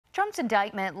Trump's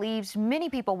indictment leaves many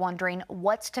people wondering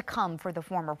what's to come for the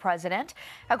former president.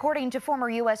 According to former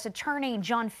U.S. Attorney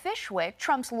John Fishwick,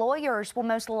 Trump's lawyers will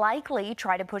most likely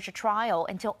try to push a trial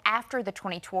until after the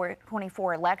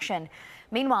 2024 election.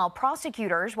 Meanwhile,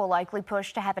 prosecutors will likely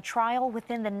push to have a trial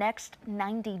within the next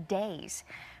 90 days.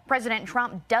 President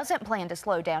Trump doesn't plan to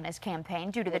slow down his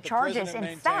campaign due to the charges.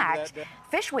 In fact,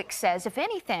 Fishwick says, if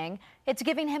anything, it's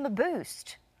giving him a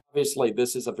boost. Obviously,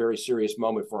 this is a very serious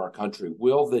moment for our country.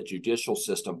 Will the judicial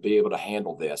system be able to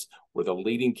handle this, where the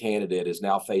leading candidate is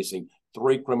now facing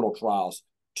 3 criminal trials,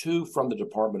 2 from the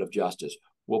Department of Justice?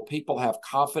 Will people have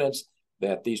confidence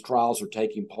that these trials are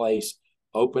taking place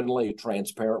openly,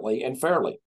 transparently, and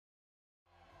fairly?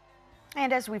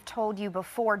 And as we've told you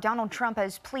before, Donald Trump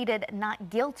has pleaded not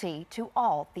guilty to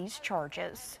all these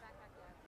charges.